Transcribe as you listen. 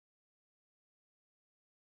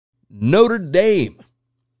Notre Dame,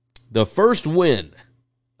 the first win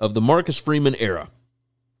of the Marcus Freeman era.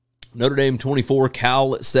 Notre Dame 24,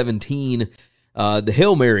 Cal 17. The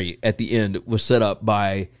Hail Mary at the end was set up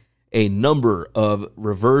by a number of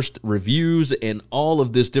reversed reviews and all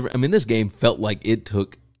of this different. I mean, this game felt like it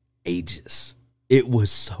took ages. It was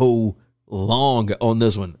so long on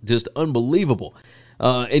this one. Just unbelievable.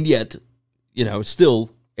 And yet,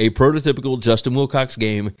 still a prototypical Justin Wilcox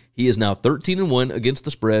game. He is now 13-1 against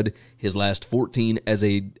the spread. His last 14 as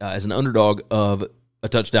an underdog of a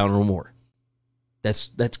touchdown or more.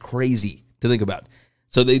 That's crazy to think about.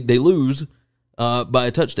 So they lose by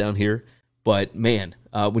a touchdown here. But, man,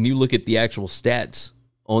 when you look at the actual stats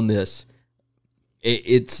on this,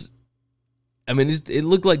 it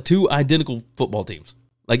looked like two identical football teams.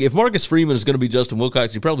 Like, if Marcus Freeman is going to be Justin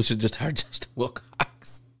Wilcox, you probably should just hire Justin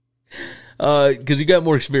Wilcox. Because you got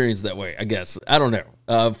more experience that way, I guess. I don't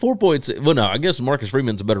know. 4 points. Well, no, I guess Marcus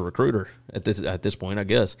Freeman's a better recruiter at this point, I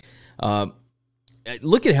guess.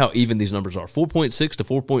 Look at how even these numbers are. 4.6 to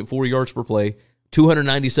 4.4 yards per play,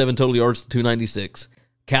 297 total yards to 296.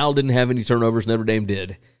 Cal didn't have any turnovers. Notre Dame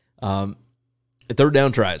did. Third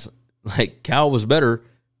down tries. Like, Cal was better,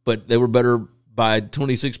 but they were better by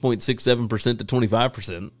 26.67% to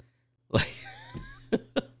 25%. Like,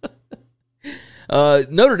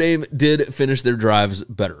 Notre Dame did finish their drives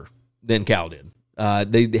better than Cal did.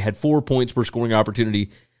 They had 4 points per scoring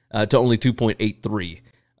opportunity to only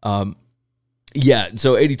 2.83. Yeah,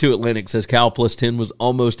 so 82 Atlantic says Cal plus 10 was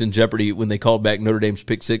almost in jeopardy when they called back Notre Dame's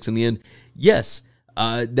pick six in the end. Yes,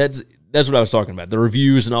 that's what I was talking about. The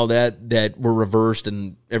reviews and all that were reversed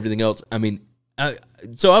and everything else. I mean,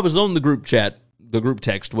 so I was on the group chat, the group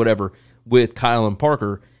text, whatever, with Kyle and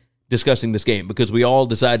Parker discussing this game because we all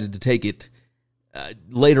decided to take it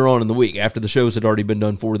later on in the week after the shows had already been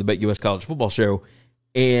done for the BetUS College Football Show,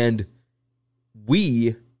 and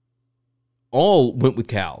we all went with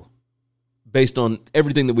Cal based on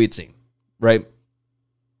everything that we had seen, right?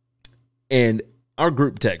 And our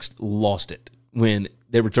group text lost it when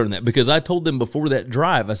they returned that because I told them before that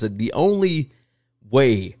drive, I said, the only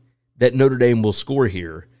way that Notre Dame will score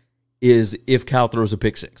here is if Cal throws a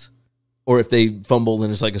pick six or if they fumble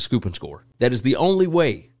and it's like a scoop and score. That is the only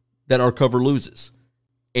way that our cover loses.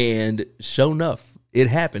 And sure enough, it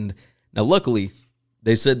happened. Now, luckily,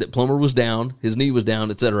 they said that Plummer was down, his knee was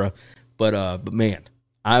down, etc. But man,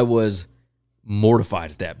 I was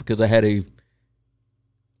mortified at that because I had an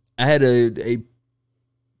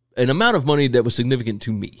amount of money that was significant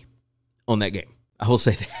to me on that game. I will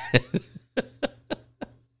say that.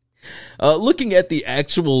 Looking at the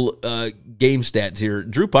actual game stats here,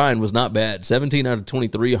 Drew Pine was not bad. 17 out of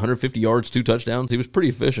 23, 150 yards, 2 touchdowns. He was pretty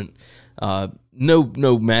efficient.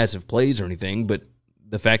 No massive plays or anything, but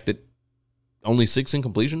the fact that only 6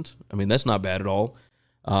 incompletions, I mean, that's not bad at all.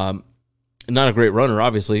 Not a great runner,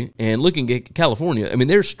 obviously. And looking at California, I mean,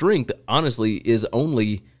 their strength, honestly, is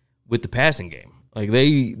only with the passing game. Like,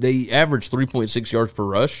 they average 3.6 yards per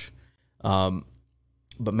rush. But,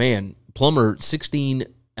 man, Plummer, 16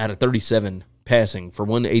 out of 37 passing for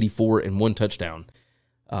 184 and 1 touchdown.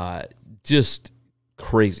 Just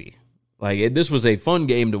crazy. Like, this was a fun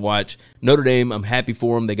game to watch. Notre Dame, I'm happy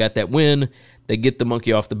for them. They got that win. They get the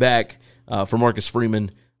monkey off the back for Marcus Freeman.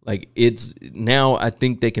 Like, it's now I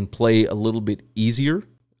think they can play a little bit easier.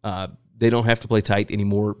 They don't have to play tight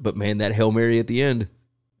anymore. But, man, that Hail Mary at the end,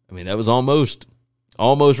 I mean, that was almost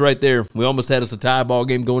right there. We almost had us a tie ball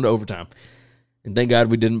game going to overtime. And thank God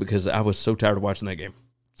we didn't because I was so tired of watching that game.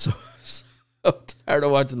 So tired of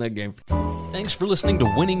watching that game. Thanks for listening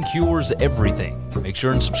to Winning Cures Everything. Make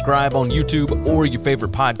sure and subscribe on YouTube or your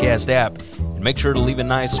favorite podcast app. And make sure to leave a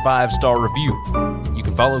nice 5-star review. You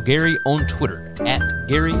can follow Gary on Twitter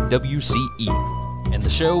 @GaryWCE. And the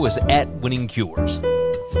show is @Winning Cures.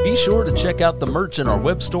 Be sure to check out the merch in our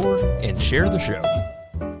web store and share the show.